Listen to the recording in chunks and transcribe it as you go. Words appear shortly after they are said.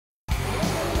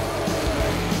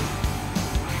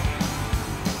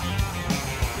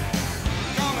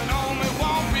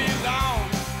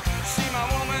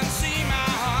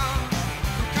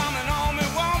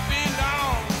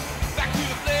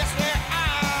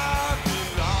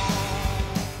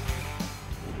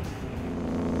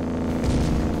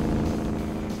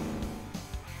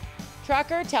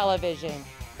Trucker Television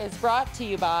is brought to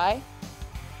you by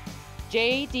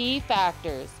JD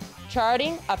Factors,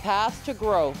 charting a path to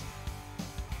growth.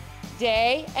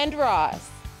 Day and Ross,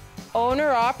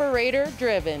 owner-operator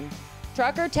driven.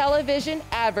 Trucker Television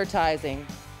Advertising,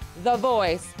 the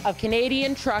voice of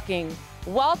Canadian trucking.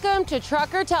 Welcome to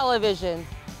Trucker Television,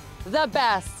 the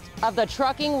best of the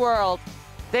trucking world.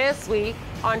 This week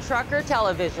on Trucker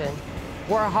Television,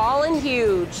 we're hauling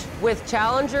huge with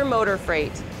Challenger Motor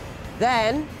Freight.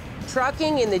 Then,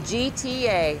 trucking in the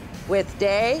GTA with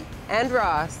Day and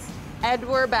Ross. And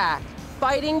we're back,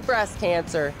 fighting breast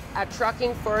cancer at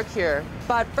Trucking for a Cure.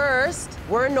 But first,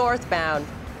 we're northbound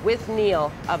with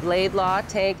Neil of Laidlaw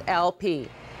Tank LP.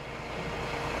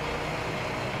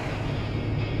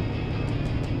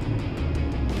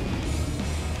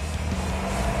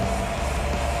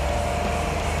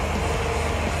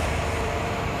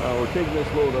 We're taking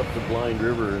this load up to Blind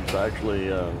River. It's actually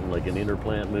like an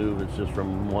interplant move. It's just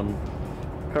from one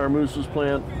Carmouse's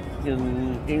plant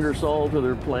in Ingersoll to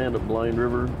their plant at Blind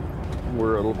River,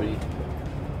 where it'll be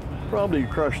probably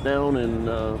crushed down and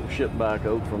shipped back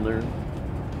out from there.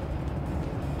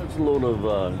 That's a load of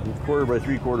 1/4 by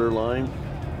 3/4 line.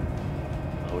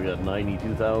 We got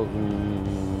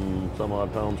 92,000 some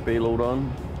odd pounds payload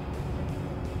on.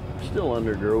 Still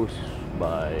under gross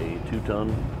by 2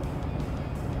 ton.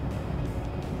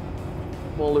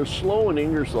 Well, they're slow in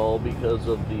Ingersoll because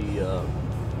of the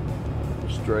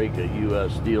strike at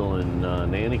U.S. Steel in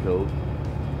Nanticoke,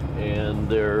 and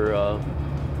they're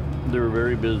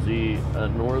very busy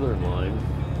at Northern Line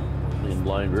in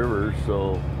Blind River.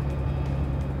 So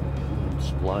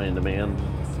supply and demand,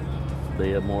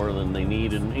 they have more than they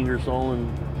need in Ingersoll, and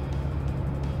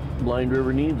Blind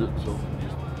River needs it, so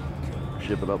just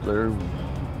ship it up there.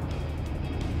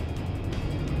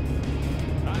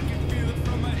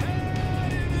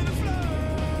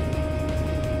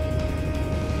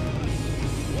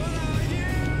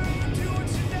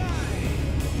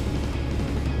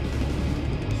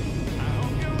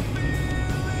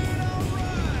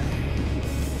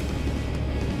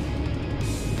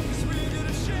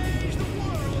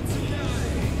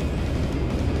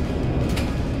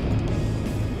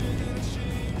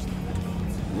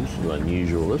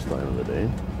 Unusual this time of the day.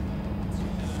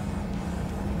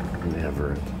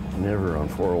 Never on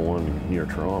 401 near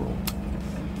Toronto.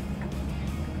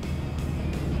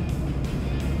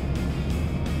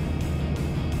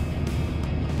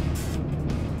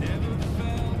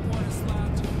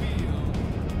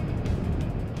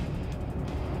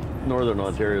 Northern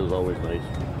Ontario is always nice.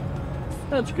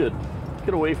 That's good.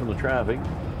 Get away from the traffic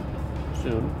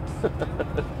soon.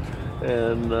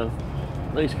 And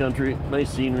nice country, nice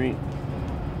scenery.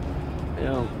 You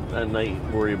know, at night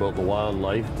worry about the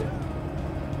wildlife, but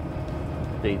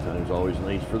daytime's always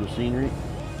nice for the scenery.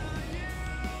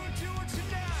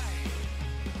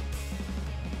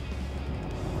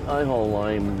 I haul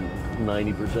lime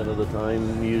 90% of the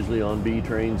time, usually on B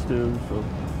trains too, so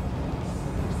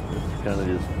it's kind of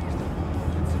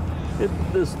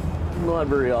just, not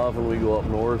very often we go up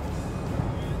north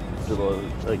to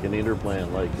like an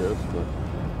interplant like this, but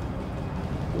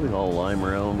we haul lime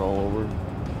around all over.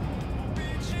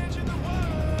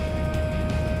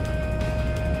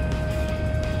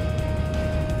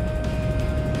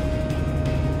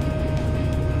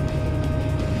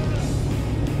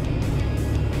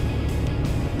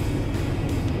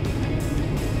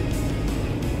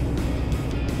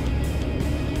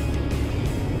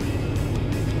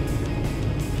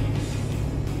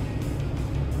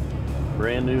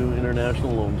 Brand new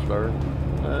International Lone Star.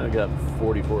 I got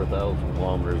 44,000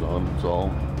 kilometers on it,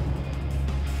 all.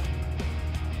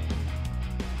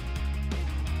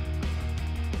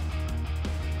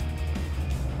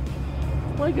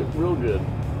 I like it real good.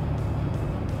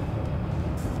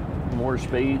 More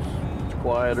space, it's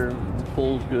quieter,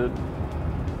 pulls good.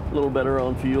 A little better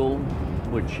on fuel,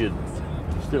 which should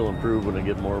still improve when I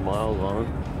get more miles on it.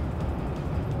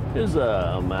 It's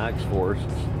a Max Force,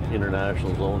 it's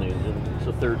International's own engine. It's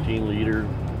a 13-liter,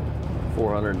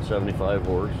 475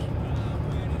 horse,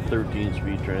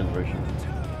 13-speed transmission.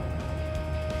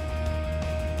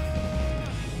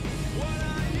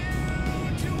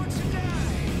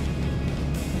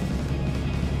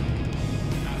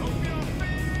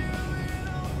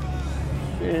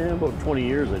 Yeah, about 20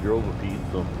 years I drove a Pete,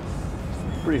 so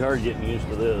it's pretty hard getting used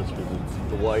to this because it's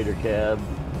the wider cab.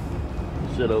 You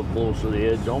sit out close to the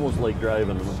edge, almost like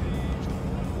driving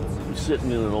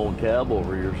sitting in an old cab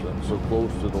over here, so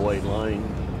close to the white line.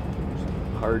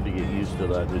 Hard to get used to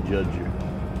that, to judge your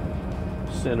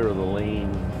center of the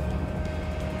lane.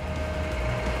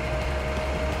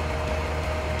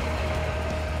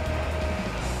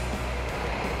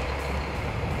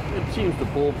 seems to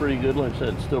pull pretty good. Like I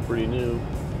said, it's still pretty new.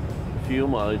 Fuel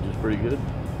mileage is pretty good.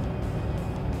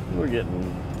 We're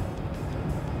getting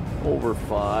over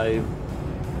 5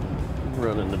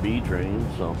 running the B train,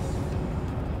 so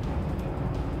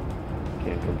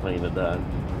can't complain at that.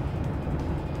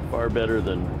 Far better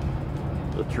than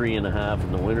the 3.5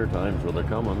 in the winter times where they're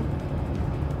coming.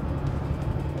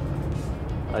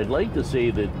 I'd like to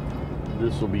say that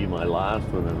this will be my last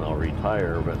one and I'll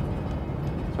retire, but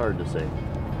it's hard to say.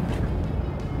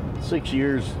 6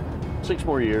 years, 6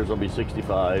 more years, I'll be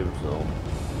 65, so.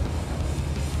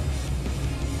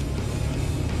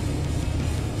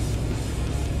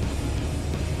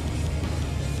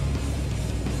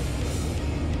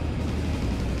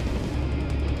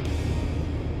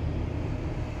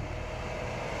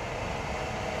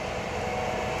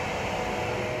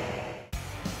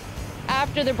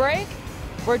 After the break,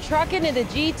 we're trucking into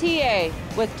GTA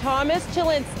with Thomas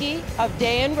Chilinsky of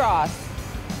Day & Ross.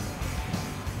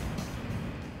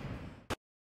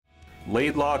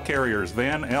 Laidlaw Carriers,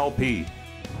 Van LP.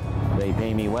 They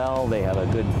pay me well, they have a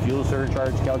good fuel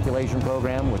surcharge calculation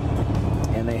program,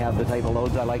 and they have the type of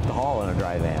loads I like to haul in a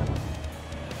dry van.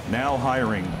 Now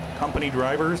hiring company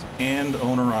drivers and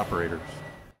owner-operators.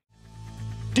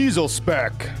 Diesel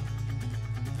Spec.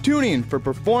 Tuning for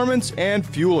performance and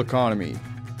fuel economy.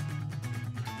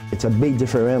 It's a big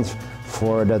difference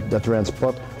for the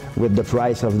transport with the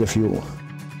price of the fuel.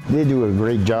 They do a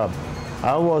great job.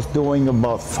 I was doing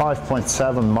about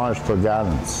 5.7 miles per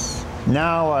gallon.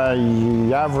 Now I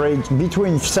average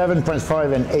between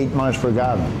 7.5 and 8 miles per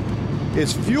gallon.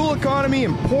 Is fuel economy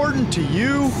important to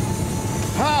you?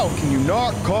 How can you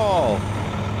not call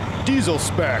Diesel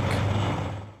Spec?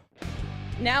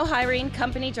 Now hiring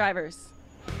company drivers.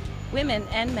 Women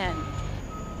and men.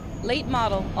 Late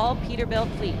model, all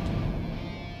Peterbilt fleet.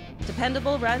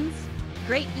 Dependable runs,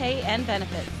 great pay and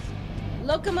benefits.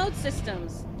 Locomotive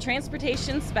Systems,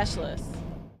 transportation specialists.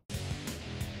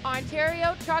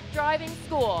 Ontario Truck Driving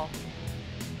School.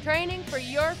 Training for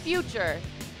your future.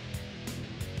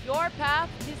 Your path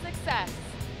to success.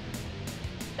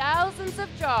 Thousands of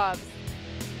jobs.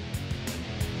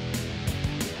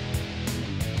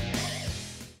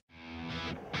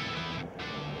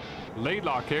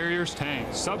 Laidlaw Carriers Tank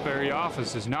Sudbury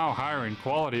office is now hiring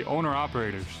quality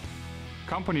owner-operators.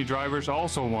 Company drivers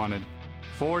also wanted.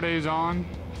 4 days on,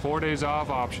 4 days off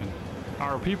option.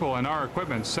 Our people and our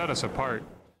equipment set us apart.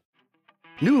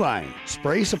 New Line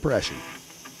Spray Suppression.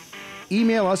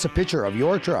 Email us a picture of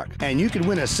your truck and you can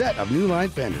win a set of New Line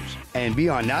fenders and be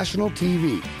on national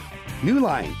TV. New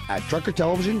Line at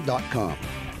truckertelevision.com.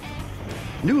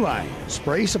 New Line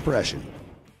Spray Suppression.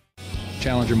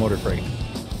 Challenger Motor Freight.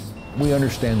 We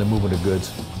understand the movement of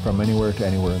goods from anywhere to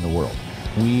anywhere in the world.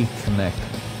 We connect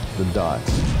the dots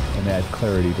and add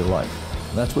clarity to life.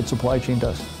 And that's what supply chain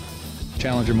does.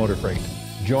 Challenger Motor Freight.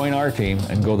 Join our team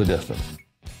and go the distance.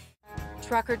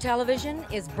 Trucker Television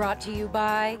is brought to you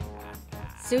by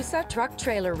Sousa Truck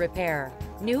Trailer Repair.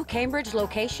 New Cambridge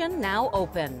location now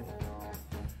open.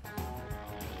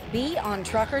 Be on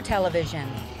Trucker Television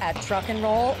at Truck and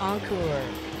Roll en Coeur.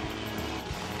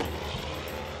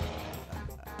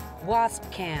 Wasp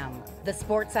Cam, the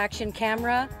sports action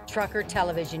camera Trucker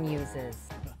Television uses.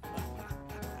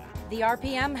 The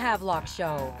RPM Havelock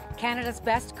Show, Canada's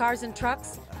best cars and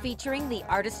trucks, featuring the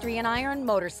Artistry and Iron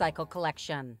motorcycle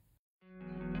collection.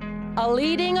 A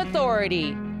leading authority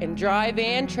in dry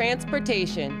van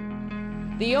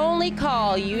transportation. The only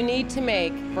call you need to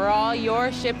make for all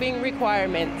your shipping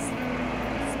requirements.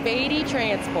 Spady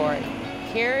Transport,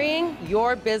 carrying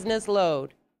your business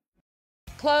load.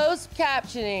 Closed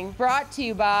captioning brought to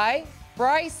you by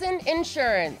Bryson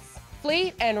Insurance,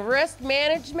 fleet and risk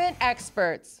management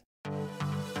experts.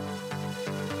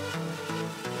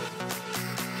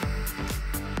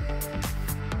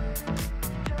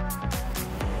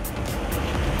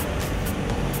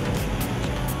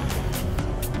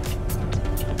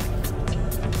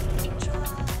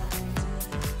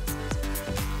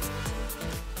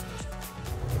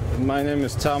 My name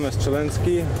is Thomas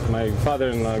Chilinsky. My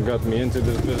father-in-law got me into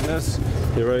this business.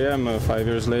 Here I am 5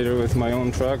 years later with my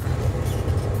own truck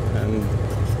and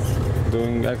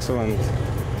doing excellent.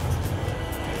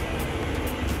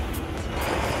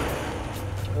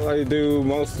 Well, I do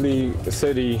mostly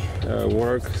city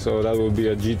work, so that will be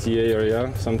a GTA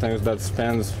area. Sometimes that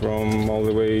spans from all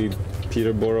the way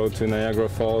Peterborough to Niagara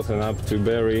Falls and up to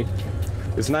Barrie.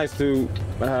 It's nice to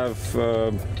have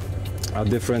a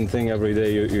different thing every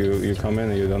day. You come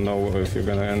in and you don't know if you're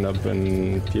going to end up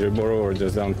in Peterborough or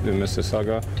just down to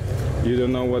Mississauga. You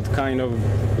don't know what kind of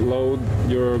load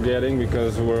you're getting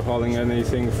because we're hauling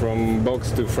anything from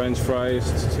books to French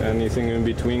fries, anything in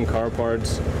between, car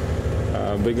parts.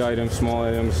 big items, small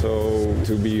items, so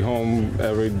to be home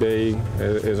every day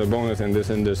is a bonus in this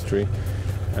industry.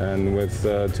 And with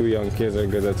 2 young kids, I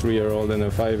got a 3-year-old and a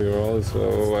 5-year-old,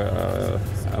 so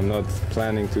I'm not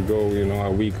planning to go,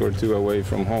 a week or 2 away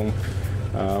from home.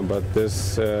 But this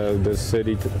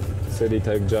city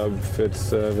type job fits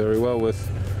very well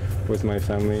with my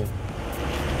family.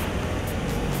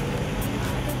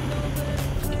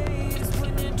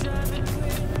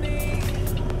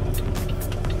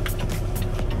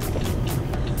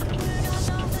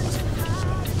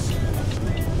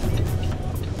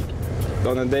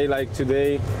 On a day like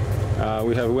today,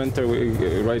 we have winter.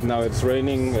 Right now it's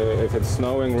raining. If it's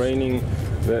snowing, raining,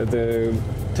 the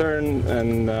turn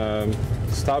and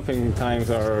stopping times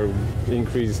are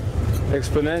increased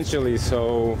exponentially.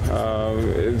 So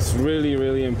it's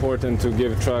really important to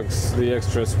give trucks the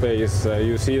extra space.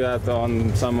 You see that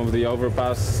on some of the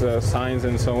overpass signs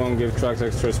and so on. Give trucks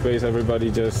extra space.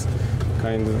 Everybody just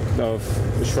kind of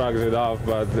shrugs it off,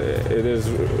 but it is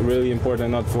really important,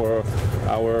 not for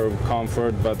our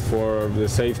comfort, but for the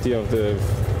safety of the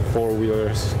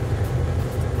four-wheelers.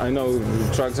 I know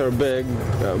the trucks are big,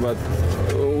 but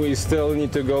we still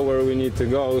need to go where we need to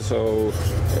go, so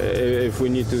if we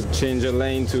need to change a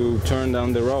lane to turn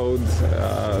down the road,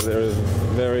 there's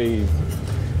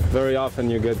very often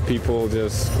you get people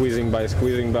just squeezing by,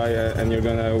 and you're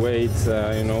gonna wait,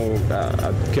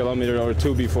 a kilometer or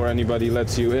 2 before anybody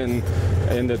lets you in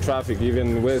the traffic,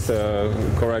 even with a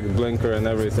correct blinker and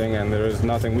everything. And there is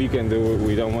nothing we can do.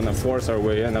 We don't want to force our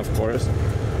way in, of course.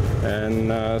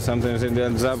 And sometimes it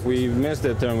ends up we miss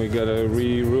the turn. We gotta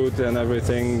reroute and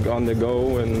everything on the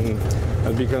go, and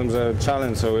it becomes a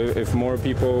challenge. So if more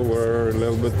people were a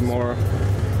little bit more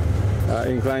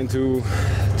inclined to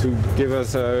give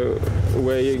us a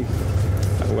way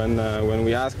when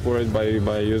we ask for it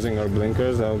by using our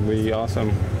blinkers, that would be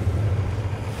awesome.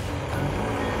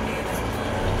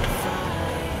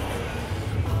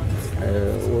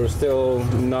 We're still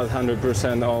not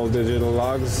 100% all digital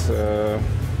logs.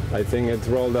 I think it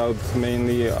rolled out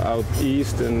mainly out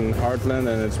east in Heartland,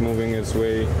 and it's moving its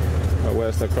way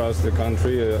west across the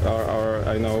country.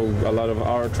 I know a lot of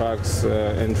our trucks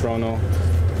in Toronto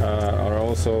are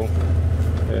also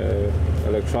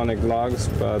electronic logs,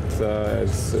 but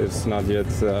it's not yet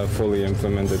fully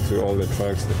implemented to all the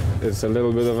trucks. It's a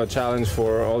little bit of a challenge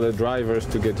for all the drivers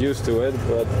to get used to it,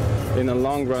 but in the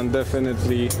long run,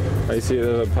 definitely I see it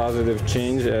as a positive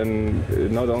change,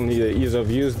 and not only the ease of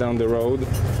use down the road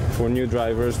for new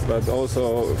drivers, but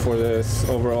also for the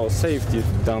overall safety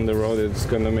down the road. It's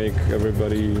going to make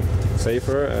everybody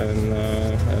safer,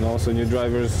 and also new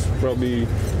drivers probably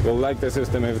will like the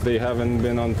system if they haven't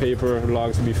been on paper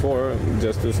logs before.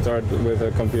 Just to start with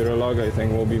a computer log, I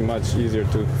think will be much easier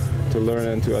to learn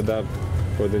and to adapt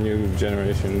for the new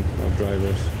generation of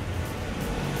drivers.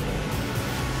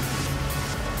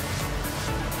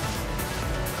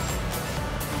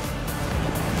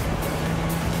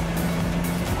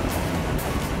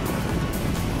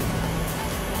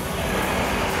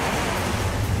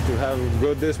 Have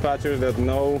good dispatchers that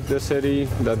know the city,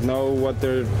 that know what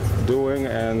they're doing,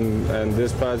 and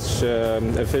dispatch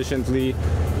efficiently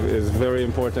is very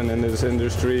important in this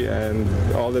industry. And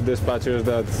all the dispatchers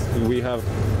that we have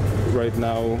right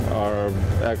now are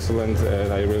excellent,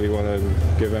 and I really want to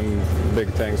give them big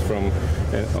thanks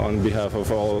on behalf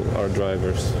of all our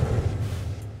drivers.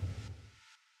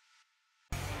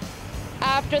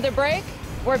 After the break,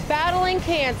 we're battling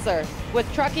cancer with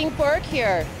Trucking for a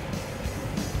Cure.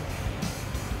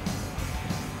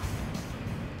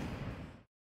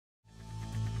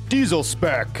 Diesel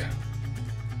spec.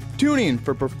 Tuning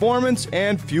for performance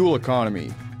and fuel economy.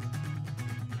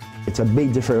 It's a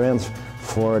big difference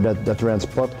for the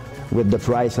transport with the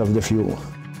price of the fuel.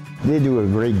 They do a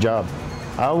great job.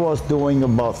 I was doing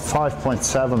about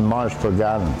 5.7 miles per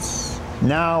gallon.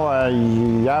 Now I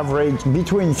average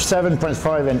between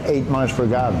 7.5 and 8 miles per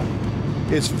gallon.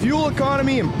 Is fuel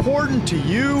economy important to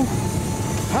you?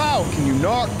 How can you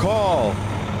not call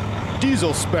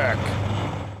Diesel spec?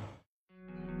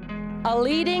 A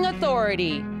leading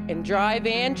authority in dry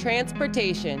van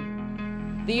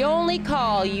transportation. The only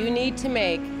call you need to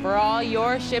make for all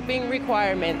your shipping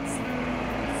requirements.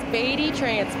 Spady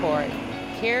Transport,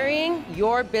 carrying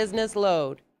your business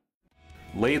load.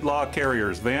 Laidlaw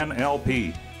Carriers, Van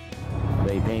LP.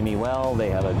 They pay me well,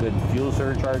 they have a good fuel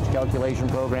surcharge calculation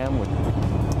program,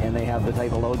 and they have the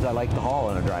type of loads I like to haul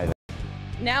in a dry van.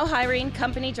 Now hiring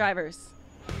company drivers,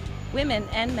 women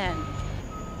and men.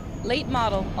 Late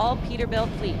model, all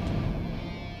Peterbilt fleet.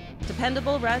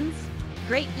 Dependable runs,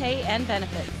 great pay and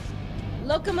benefits.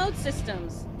 Locomote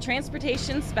Systems,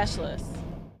 transportation specialists.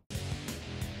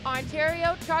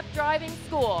 Ontario Truck Driving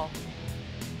School.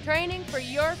 Training for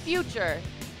your future.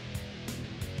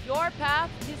 Your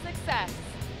path to success.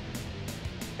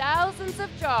 Thousands of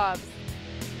jobs.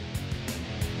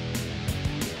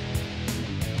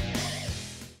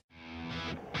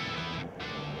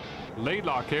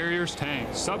 Laidlaw Carriers Tank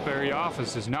Sudbury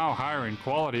office is now hiring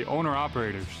quality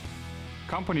owner-operators.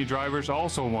 Company drivers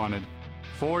also wanted.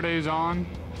 4 days on,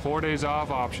 4 days off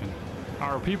option.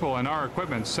 Our people and our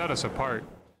equipment set us apart.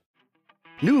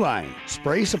 New Line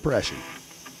Spray Suppression.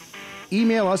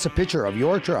 Email us a picture of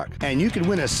your truck and you can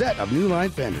win a set of New Line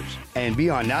fenders and be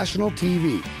on national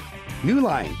TV. New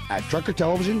Line at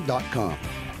truckertelevision.com.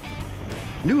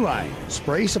 New Line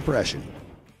Spray Suppression.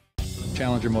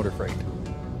 Challenger Motor Freight.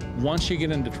 Once you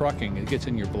get into trucking, it gets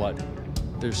in your blood.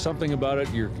 There's something about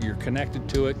it, you're connected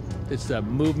to it. It's that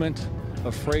movement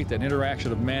of freight, that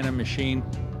interaction of man and machine.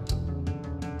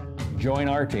 Join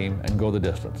our team and go the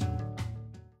distance.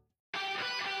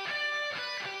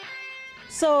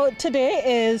 So today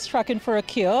is Trucking for a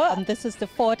Cure. This is the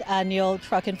 4th annual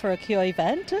Trucking for a Cure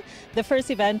event. The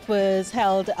first event was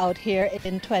held out here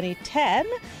in 2010.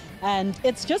 And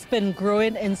it's just been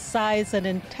growing in size and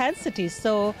intensity,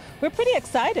 so we're pretty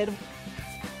excited.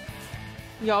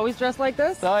 You always dress like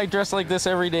this? I dress like this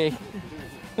every day.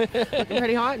 Looking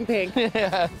pretty hot in pink.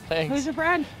 Yeah, thanks. Who's your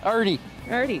friend? Artie.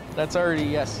 Artie. That's Artie,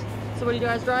 yes. So what are you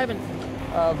guys driving?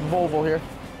 Volvo here.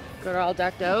 Good, all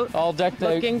decked out? All decked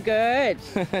out. Looking good.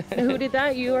 And who did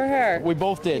that, you or her? We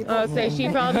both did. Oh, say she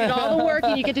probably did all the work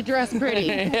and you get to dress pretty.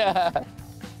 Yeah.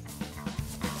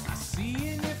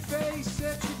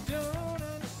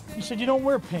 You said you don't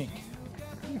wear pink.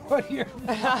 What here?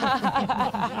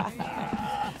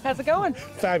 How's it going?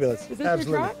 Fabulous. Is this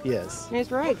Absolutely. your truck? Yes.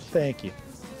 Nice ride. Thank you.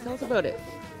 Tell us about it.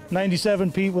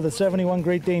 97 Pete with a 71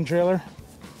 Great Dane trailer.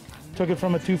 Took it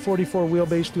from a 244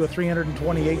 wheelbase to a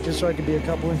 328 just so I could be a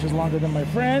couple inches longer than my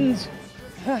friends.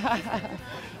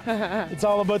 It's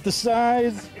all about the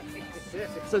size.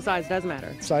 So size does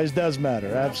matter. Size does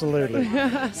matter, absolutely.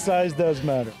 Size does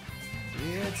matter.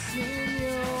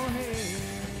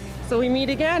 So we meet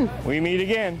again. We meet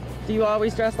again. Do you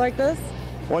always dress like this?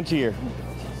 Once a year.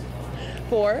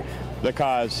 For? The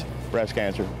cause, breast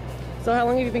cancer. So how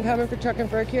long have you been coming for Trucking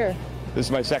for a Cure? This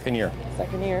is my second year.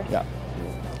 Second year? Yeah.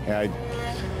 I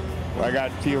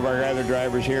got a few of our other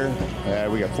drivers here.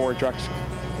 We got 4 trucks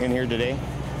in here today,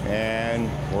 and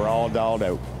we're all dolled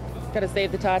out. Gotta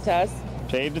save the tatas.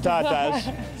 Save the tatas.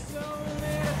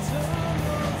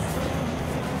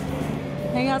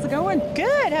 Hey, how's it going?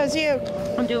 Good, how's you?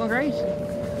 I'm doing great.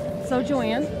 So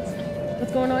Joanne,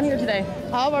 what's going on here today?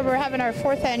 Oh, well, we're having our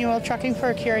 4th annual Trucking for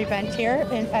a Cure event here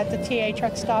at the TA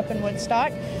truck stop in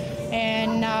Woodstock.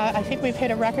 And I think we've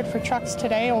hit a record for trucks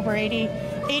today, over 80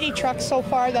 trucks so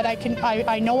far that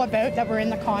I know about that were in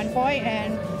the convoy,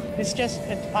 and it's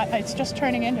just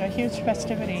turning into a huge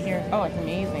festivity here. Oh, it's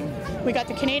amazing. We got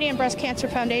the Canadian Breast Cancer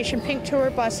Foundation Pink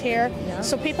Tour bus here,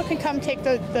 so people can come take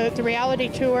the reality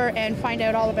tour and find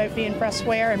out all about being breast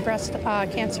aware and breast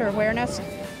cancer awareness.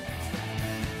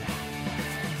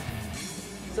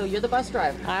 So you're the bus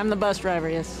driver? I'm the bus driver,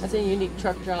 yes. That's a unique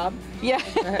truck job. Yeah.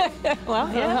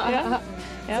 Well, yeah.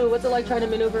 So what's it like trying to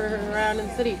maneuver around in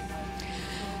the city?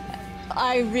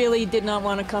 I really did not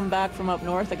want to come back from up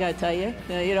north, I gotta tell you.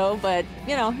 But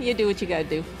you do what you gotta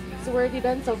do. So where have you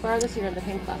been so far this year in the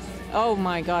pink bus? Oh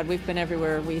my God, we've been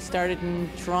everywhere. We started in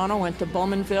Toronto, went to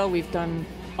Bowmanville. We've done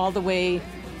all the way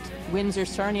Windsor,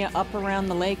 Sarnia, up around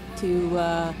the lake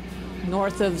to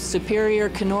north of Superior,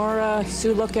 Kenora,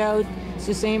 Sioux Lookout,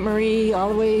 Sault Ste. Marie, all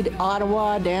the way to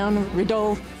Ottawa, down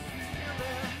Rideau.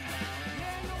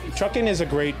 Trucking is a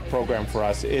great program for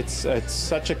us. It's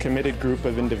such a committed group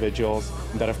of individuals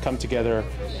that have come together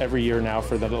every year now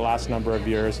for the last number of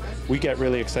years. We get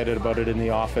really excited about it in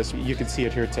the office. You can see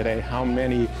it here today, how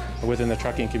many within the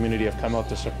trucking community have come out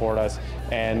to support us,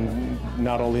 and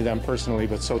not only them personally,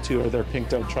 but so too are their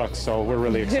pinked out trucks, so we're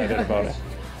really excited about it.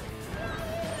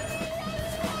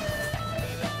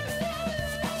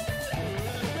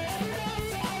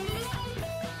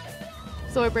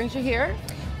 So what brings you here?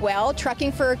 Well,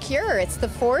 Trucking for a Cure. It's the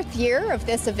 4th year of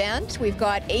this event. We've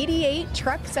got 88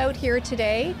 trucks out here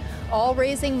today, all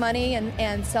raising money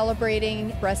and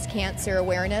celebrating breast cancer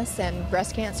awareness and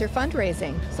breast cancer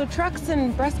fundraising. So trucks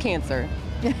and breast cancer,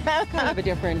 kind of a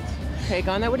different take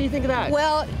on that. What do you think of that?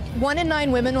 Well, 1 in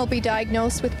 9 women will be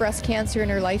diagnosed with breast cancer in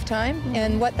her lifetime,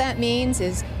 and what that means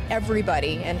is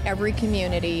everybody in every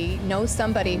community knows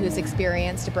somebody who's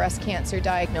experienced a breast cancer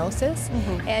diagnosis.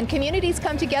 And communities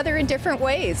come together in different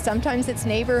ways. Sometimes it's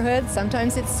neighborhoods,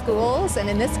 sometimes it's schools, and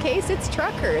in this case it's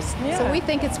truckers. So we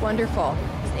think it's wonderful.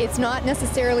 It's not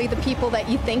necessarily the people that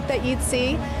you think that you'd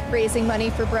see raising money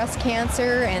for breast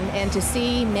cancer, and to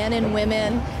see men and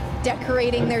women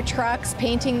decorating their trucks,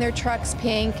 painting their trucks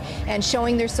pink, and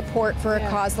showing their support for a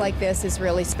cause like this is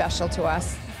really special to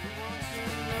us.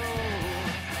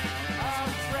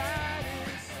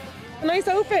 Nice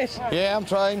outfit. Yeah, I'm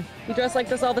trying. You dress like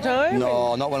this all the time?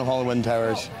 No, not when I'm hauling wind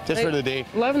towers. Just for the day.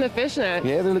 Loving the fishnet.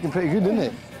 Yeah, they're looking pretty good, didn't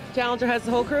they? Challenger has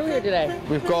the whole crew here today.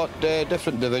 We've got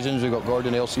different divisions. We've got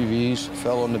Gordon LCVs,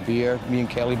 Phil on the beer, me and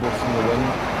Kelly both from the wind,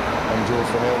 and Joe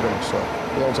from Elgin. So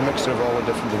yeah, it's a mixture of all the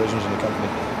different divisions in the company.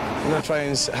 I'm going to try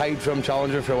and hide from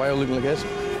Challenger for a while looking like this.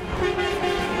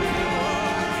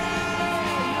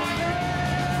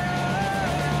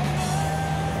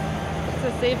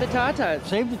 So save the Tatas.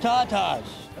 Save the Tatas.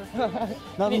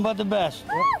 Nothing but the best.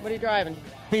 What are you driving?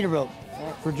 Peterbilt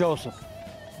for Joseph.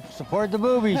 Support the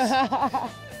boobies.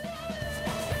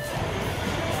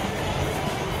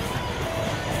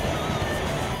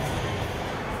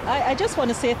 I just want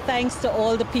to say thanks to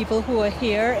all the people who are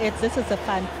here. This is a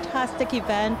fantastic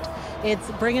event.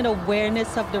 It's bringing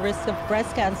awareness of the risk of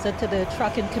breast cancer to the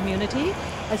trucking community.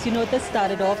 As you know, this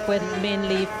started off with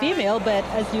mainly female, but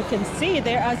as you can see,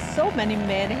 there are so many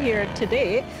men here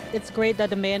today. It's great that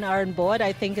the men are on board.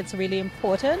 I think it's really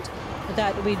important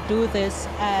that we do this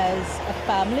as a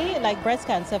family. Like, breast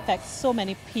cancer affects so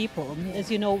many people. As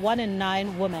you know, 1 in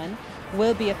 9 women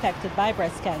will be affected by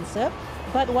breast cancer.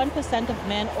 But 1% of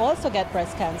men also get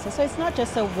breast cancer, so it's not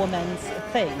just a woman's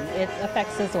thing. It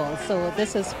affects us all. So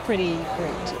this is pretty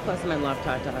great. Plus, men love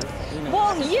tatas. You know.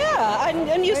 Well, yeah,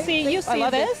 and you see this.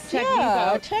 Check these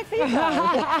out. Check these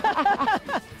out.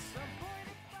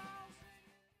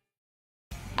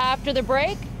 After the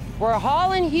break, we're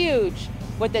hauling huge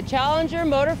with the Challenger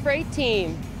Motor Freight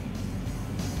team.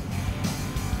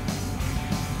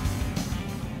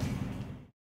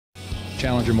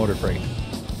 Challenger Motor Freight.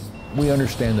 We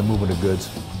understand the movement of goods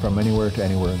from anywhere to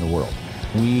anywhere in the world.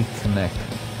 We connect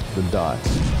the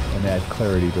dots and add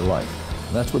clarity to life.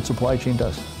 And that's what supply chain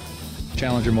does.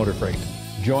 Challenger Motor Freight.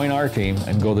 Join our team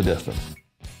and go the distance.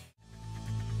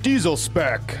 Diesel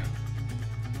spec.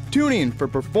 Tuning for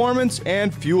performance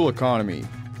and fuel economy.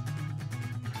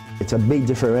 It's a big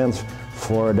difference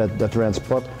for the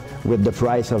transport with the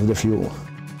price of the fuel.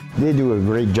 They do a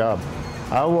great job.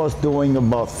 I was doing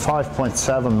about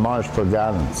 5.7 miles per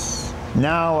gallon.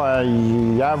 Now I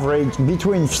average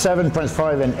between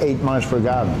 7.5 and 8 miles per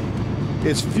gallon.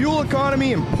 Is fuel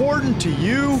economy important to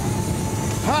you?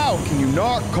 How can you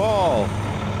not call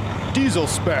Diesel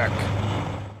Spec?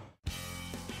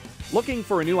 Looking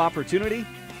for a new opportunity?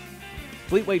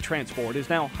 Fleetway Transport is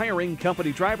now hiring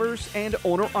company drivers and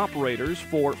owner-operators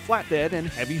for flatbed and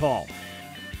heavy haul.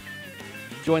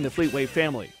 Join the Fleetway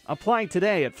family. Apply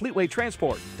today at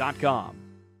fleetwaytransport.com.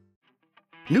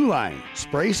 New Line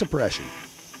Spray Suppression.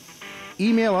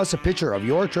 Email us a picture of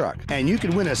your truck and you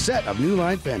can win a set of New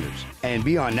Line fenders and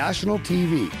be on national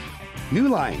TV. New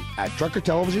Line at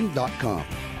truckertelevision.com.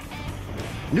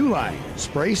 New Line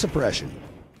Spray Suppression.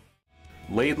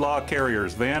 Laidlaw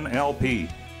Carriers Van LP.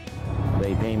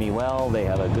 They pay me well, they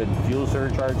have a good fuel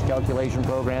surcharge calculation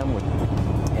program,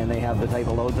 and they have the type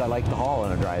of loads I like to haul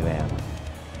in a dry van.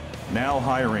 Now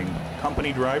hiring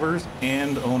company drivers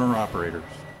and owner-operators.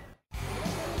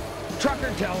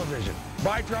 Trucker Television.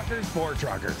 By truckers, for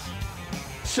truckers.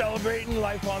 Celebrating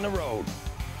life on the road.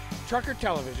 Trucker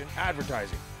Television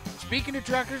advertising. Speaking to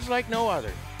truckers like no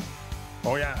other.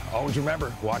 Oh yeah, always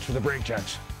remember, watch for the brake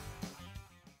checks.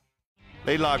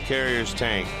 Laidlaw Carriers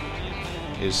Tank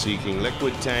is seeking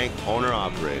liquid tank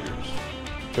owner-operators.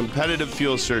 Competitive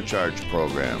fuel surcharge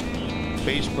program.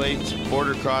 Base plates,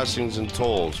 border crossings, and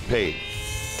tolls paid.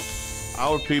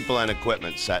 Our people and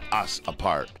equipment set us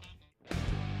apart.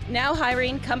 Now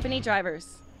hiring company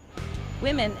drivers,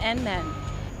 women and men.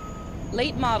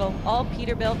 Late model, all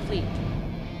Peterbilt fleet.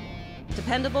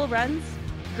 Dependable runs,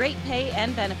 great pay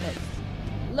and benefits.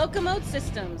 Locomote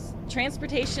Systems,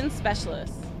 transportation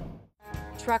specialists.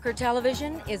 Trucker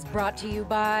Television is brought to you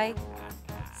by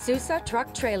Sousa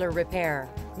Truck Trailer Repair.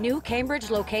 New Cambridge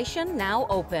location now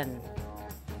open.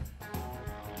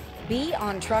 Be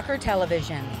on Trucker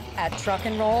Television at Truck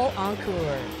and Roll on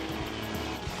Cooler.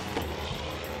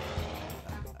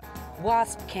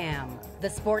 Wasp Cam, the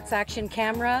sports action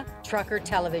camera Trucker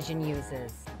Television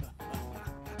uses.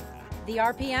 The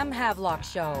RPM Havelock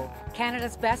Show,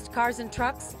 Canada's best cars and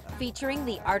trucks, featuring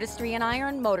the Artistry and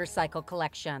Iron motorcycle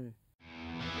collection.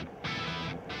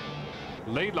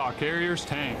 Laidlaw Carriers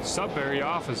Tank Sudbury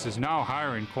office is now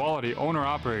hiring quality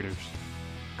owner-operators.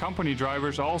 Company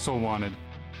drivers also wanted.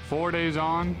 4 days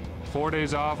on, 4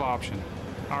 days off option.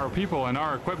 Our people and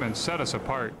our equipment set us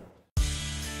apart.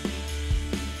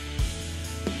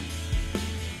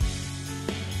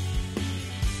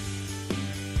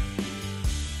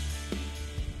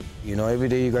 You know, every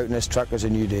day you go out in this truck is a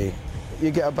new day. You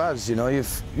get a buzz, you know,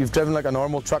 you've driven like a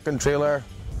normal truck and trailer,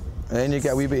 and then you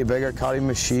get a wee bit bigger, carrying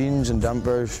machines and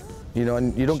dumpers, you know,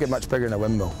 and you don't get much bigger in a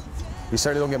windmill. You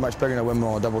certainly don't get much bigger in a windmill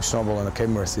on a double snobble and a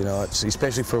Kenworth, you know, it's,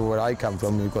 especially for where I come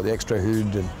from, you've got the extra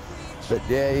hood. But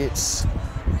yeah, it's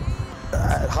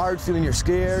hard feeling you're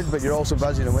scared, but you're also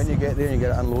buzzing, and when you get there and you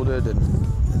get it unloaded,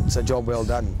 and it's a job well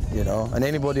done, you know. And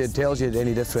anybody that tells you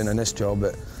any different in this job,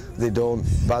 but they don't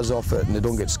buzz off it and they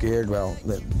don't get scared, well,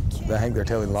 I think they're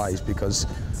telling lies, because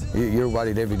you're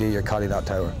worried every day you're carrying that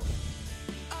tower.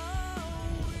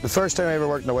 The first time I ever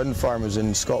worked in a wind farm was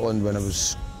in Scotland when I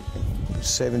was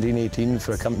 17, 18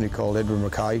 for a company called Edward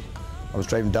Mackay. I was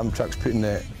driving dump trucks, doing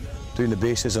the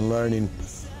bases and learning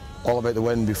all about the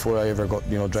wind before I ever got,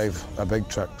 you know, drive a big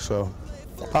truck. So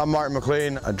I'm Martin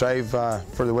McLean. I drive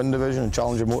for the wind division in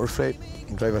Challenger Motor Freight.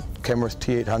 I drive a Kenworth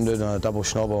T800 and a double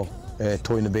schnobel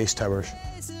towing the base towers.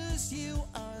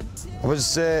 I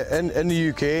was in the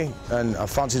UK and I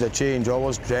fancied a change. I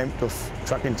always dreamt of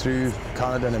trucking through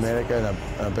Canada and America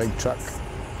in a big truck.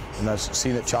 And I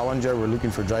seen at Challenger, we're looking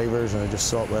for drivers, and I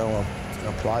just thought, well, I'll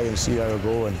apply and see how I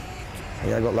go. And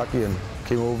yeah, I got lucky and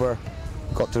came over,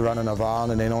 got to run in a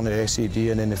van and then on the SAD,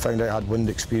 and then they found out I had wind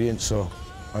experience, so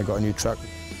I got a new truck.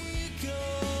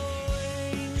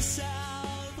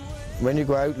 When you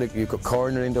go out, like, you've got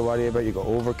cornering to worry about, you've got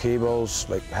over cables,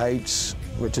 like heights,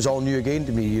 which is all new again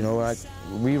to me, you know.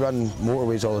 We run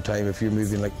motorways all the time if you're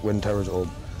moving like wind towers at home.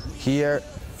 Here,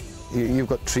 you've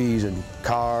got trees and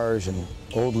cars and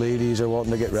old ladies are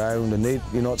wanting to get round, and they,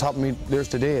 you know, it's happened to me, there's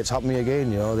today, it's happened to me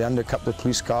again, you know. They undercut the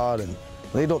police car and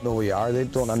they don't know where you are, they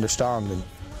don't understand. And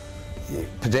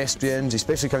pedestrians,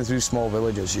 especially coming through small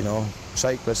villages, you know,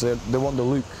 cyclists, they want to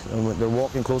look, and they're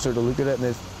walking closer to look at it,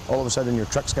 and all of a sudden your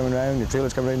truck's coming around, your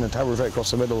trailer's coming around, and the tower's right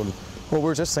across the middle, and well,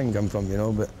 where's this thing come from, you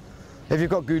know? But if you've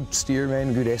got good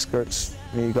steermen, good escorts,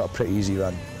 you know, you've got a pretty easy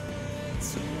run.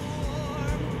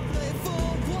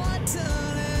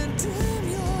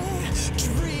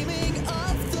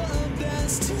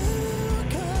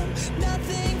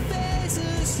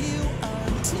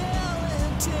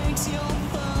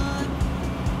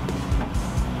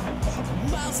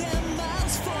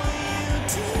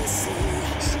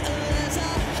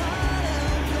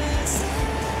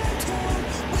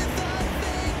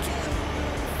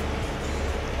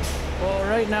 Well,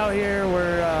 right now here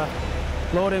we're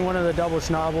loading one of the double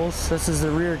schnobbels. This is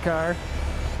the rear car,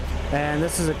 and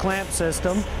this is a clamp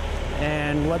system.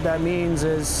 And what that means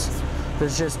is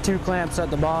there's just 2 clamps at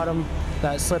the bottom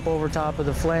that slip over top of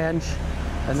the flange,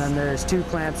 and then there's 2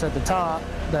 clamps at the top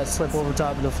that slip over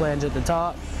top of the flange at the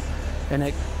top, and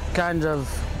it kind of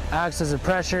acts as a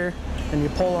pressure, and you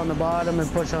pull on the bottom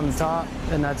and push on the top,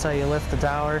 and that's how you lift the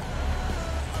tower.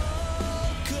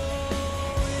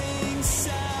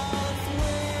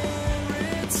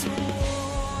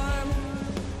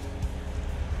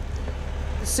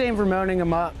 Same for mounting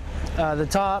them up. The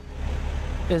top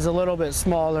is a little bit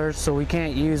smaller, so we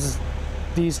can't use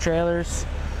these trailers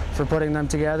for putting them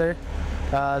together.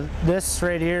 This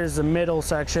right here is the middle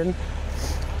section,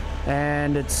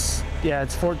 and it's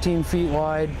 14 feet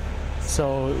wide,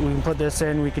 so we can put this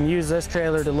in. We can use this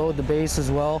trailer to load the base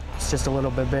as well. It's just a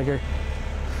little bit bigger.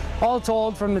 All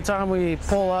told, from the time we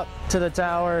pull up to the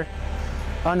tower,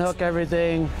 unhook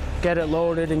everything, get it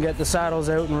loaded and get the saddles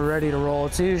out, and we're ready to roll.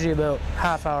 It's usually about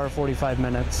half hour, 45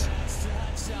 minutes.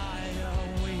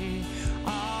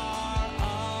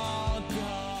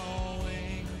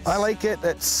 I like it.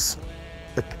 It's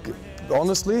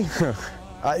honestly,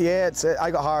 yeah,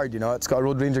 I got hard, you know. It's got a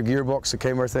Road Ranger gearbox, the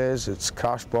Kenworth is. It's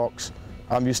crash box.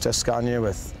 I'm used to a Scania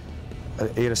with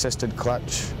air-assisted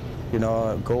clutch, you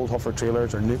know, Goldhofer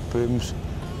trailers or nuke booms.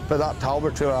 But that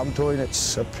Talbot trailer I'm towing,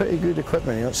 it's a pretty good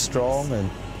equipment, you know, it's strong, and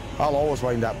I'll always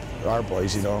wind up our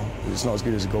boys, you know. It's not as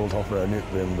good as a Goldhofer or a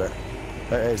nuke boom, but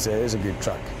it is a good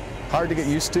truck. Hard to get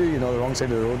used to, you know, the wrong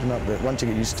side of the road and that, but once you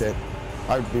get used to it,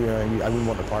 I wouldn't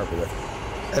want to part with it.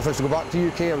 If I was to go back to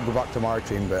UK, I would go back to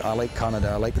Martin, but I like Canada,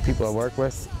 I like the people I work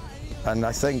with, and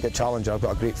I think at Challenger I've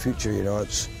got a great future, you know.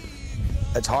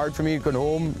 It's hard for me going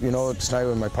home, you know, it's now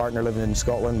with my partner living in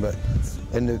Scotland, but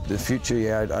in the future,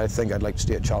 yeah, I think I'd like to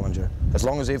stay at Challenger. As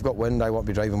long as they've got wind, I won't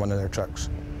be driving one of their trucks.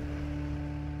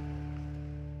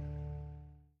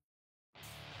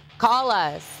 Call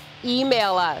us,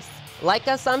 email us, like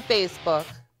us on Facebook.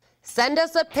 Send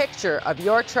us a picture of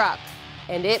your truck,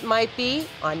 and it might be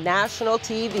on national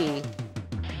TV.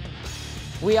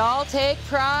 We all take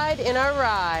pride in our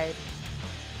ride.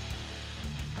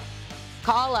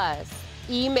 Call us,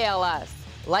 email us,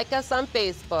 like us on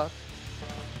Facebook.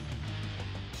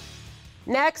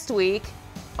 Next week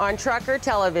on Trucker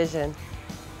Television,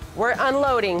 we're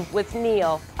unloading with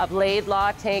Neil of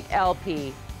Laidlaw Tank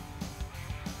LP.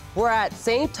 We're at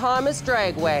St. Thomas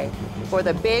Dragway for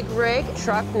the Big Rig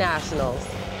Truck Nationals,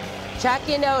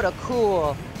 checking out a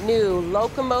cool new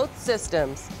Locomote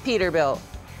Systems Peterbilt.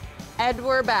 And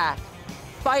we're back,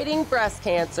 fighting breast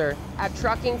cancer at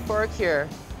Trucking for a Cure.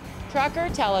 Trucker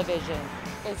Television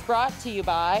is brought to you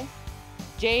by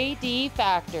JD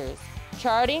Factors,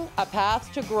 charting a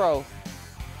path to growth.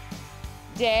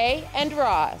 Day and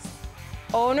Ross,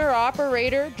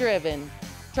 owner-operator driven.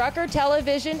 Trucker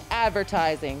Television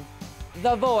Advertising,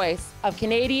 the voice of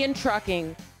Canadian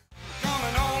trucking.